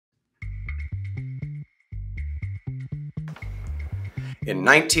In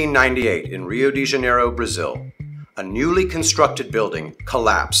 1998, in Rio de Janeiro, Brazil, a newly constructed building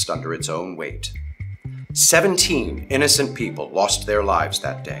collapsed under its own weight. 17 innocent people lost their lives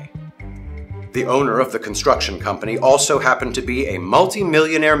that day. The owner of the construction company also happened to be a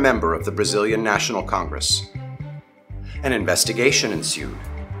multi-millionaire member of the Brazilian National Congress. An investigation ensued.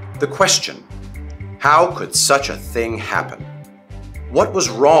 The question: how could such a thing happen? What was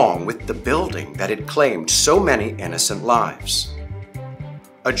wrong with the building that had claimed so many innocent lives?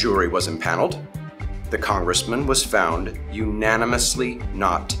 A jury was impaneled. The congressman was found unanimously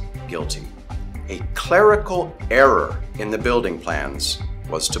not guilty. A clerical error in the building plans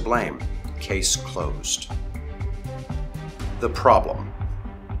was to blame. Case closed. The problem: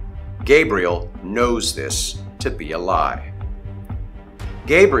 Gabriel knows this to be a lie.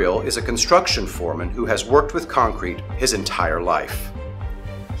 Gabriel is a construction foreman who has worked with concrete his entire life.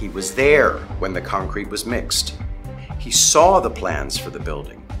 He was there when the concrete was mixed. He saw the plans for the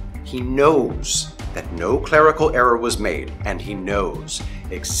building. He knows that no clerical error was made, and he knows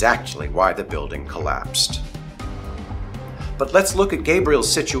exactly why the building collapsed. But let's look at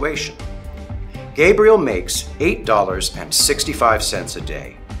Gabriel's situation. Gabriel makes $8.65 a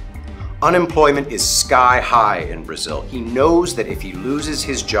day. Unemployment is sky high in Brazil. He knows that if he loses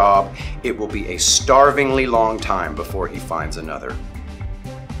his job, it will be a starvingly long time before he finds another.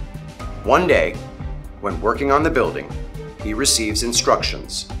 One day, when working on the building, he receives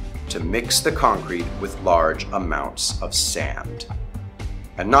instructions to mix the concrete with large amounts of sand.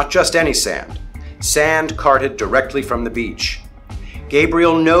 And not just any sand. Sand carted directly from the beach.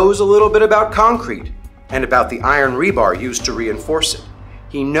 Gabriel knows a little bit about concrete and about the iron rebar used to reinforce it.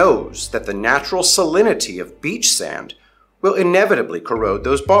 He knows that the natural salinity of beach sand will inevitably corrode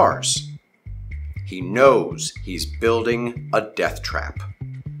those bars. He knows he's building a death trap.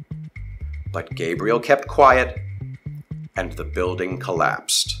 But Gabriel kept quiet, and the building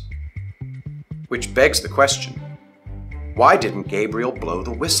collapsed. Which begs the question: why didn't Gabriel blow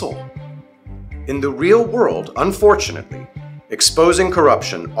the whistle? In the real world, unfortunately, exposing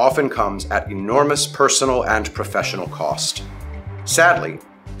corruption often comes at enormous personal and professional cost. Sadly,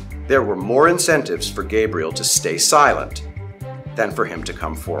 there were more incentives for Gabriel to stay silent than for him to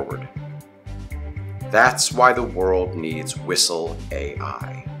come forward. That's why the world needs Whistle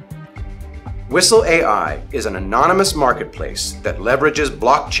AI. Whistle AI is an anonymous marketplace that leverages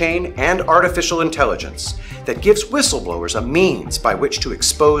blockchain and artificial intelligence that gives whistleblowers a means by which to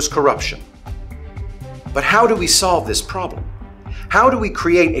expose corruption. But how do we solve this problem? How do we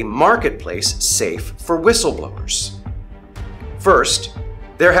create a marketplace safe for whistleblowers? First,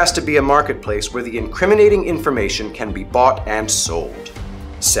 there has to be a marketplace where the incriminating information can be bought and sold.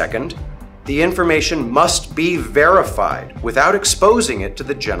 Second, the information must be verified without exposing it to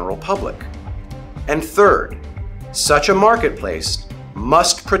the general public. And third, such a marketplace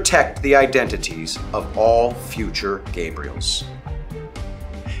must protect the identities of all future Gabriels.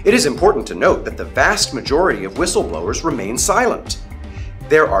 It is important to note that the vast majority of whistleblowers remain silent.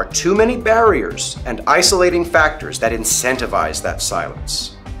 There are too many barriers and isolating factors that incentivize that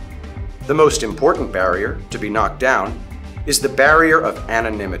silence. The most important barrier to be knocked down is the barrier of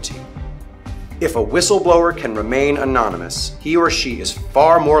anonymity. If a whistleblower can remain anonymous, he or she is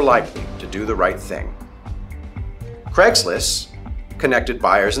far more likely to do the right thing. Craigslist connected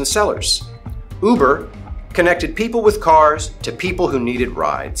buyers and sellers. Uber connected people with cars to people who needed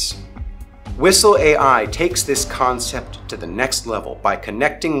rides. Whistle AI takes this concept to the next level by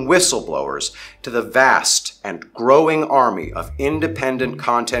connecting whistleblowers to the vast and growing army of independent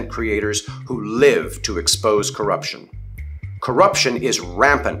content creators who live to expose corruption. Corruption is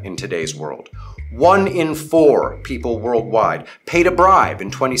rampant in today's world. 1 in 4 people worldwide paid a bribe in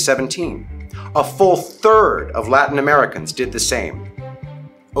 2017. A full third of Latin Americans did the same.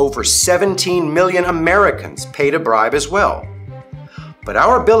 Over 17 million Americans paid a bribe as well. But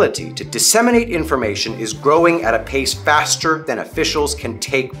our ability to disseminate information is growing at a pace faster than officials can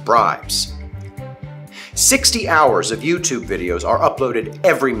take bribes. 60 hours of YouTube videos are uploaded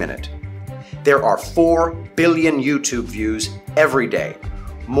every minute. There are 4 billion YouTube views every day.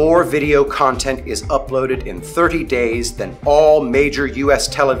 More video content is uploaded in 30 days than all major US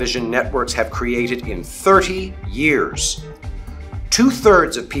television networks have created in 30 years.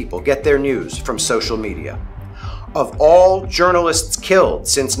 2/3 of people get their news from social media. Of all journalists killed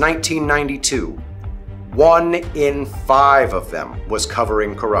since 1992, 1 in 5 of them was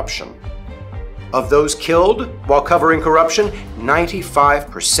covering corruption. Of those killed while covering corruption,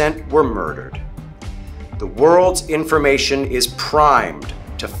 95% were murdered. The world's information is primed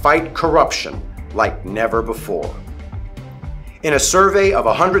to fight corruption like never before. In a survey of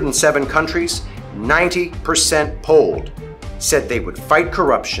 107 countries, 90% polled said they would fight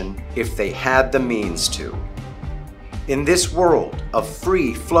corruption if they had the means to. In this world of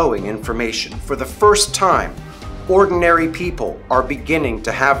free-flowing information, for the first time, ordinary people are beginning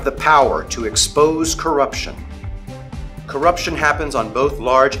to have the power to expose corruption. Corruption happens on both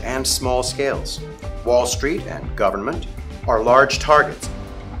large and small scales. Wall Street and government are large targets,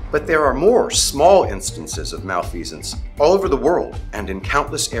 but there are more small instances of malfeasance all over the world and in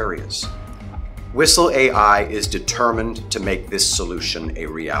countless areas. Whistle AI is determined to make this solution a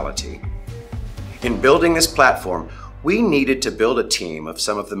reality. In building this platform, we needed to build a team of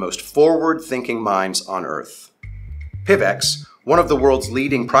some of the most forward-thinking minds on Earth. PIVX, one of the world's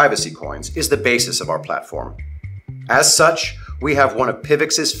leading privacy coins, is the basis of our platform. As such, we have one of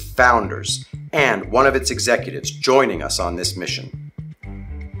PIVX's founders and one of its executives joining us on this mission.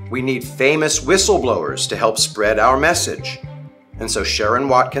 We need famous whistleblowers to help spread our message. And so Sharon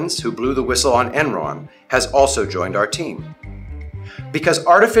Watkins, who blew the whistle on Enron, has also joined our team. Because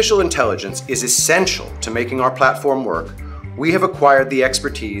artificial intelligence is essential to making our platform work, we have acquired the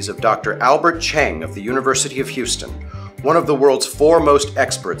expertise of Dr. Albert Cheng of the University of Houston, one of the world's foremost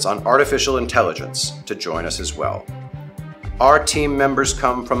experts on artificial intelligence, to join us as well. Our team members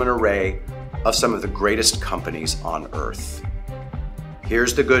come from an array of some of the greatest companies on Earth.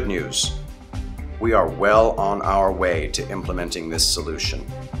 Here's the good news. We are well on our way to implementing this solution.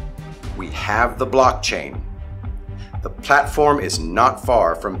 We have the blockchain. The platform is not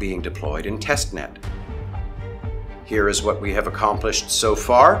far from being deployed in testnet. Here is what we have accomplished so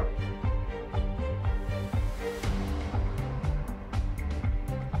far.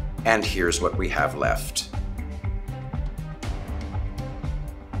 And here's what we have left.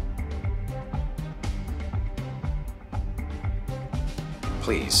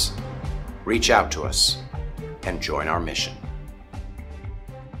 Please, reach out to us and join our mission.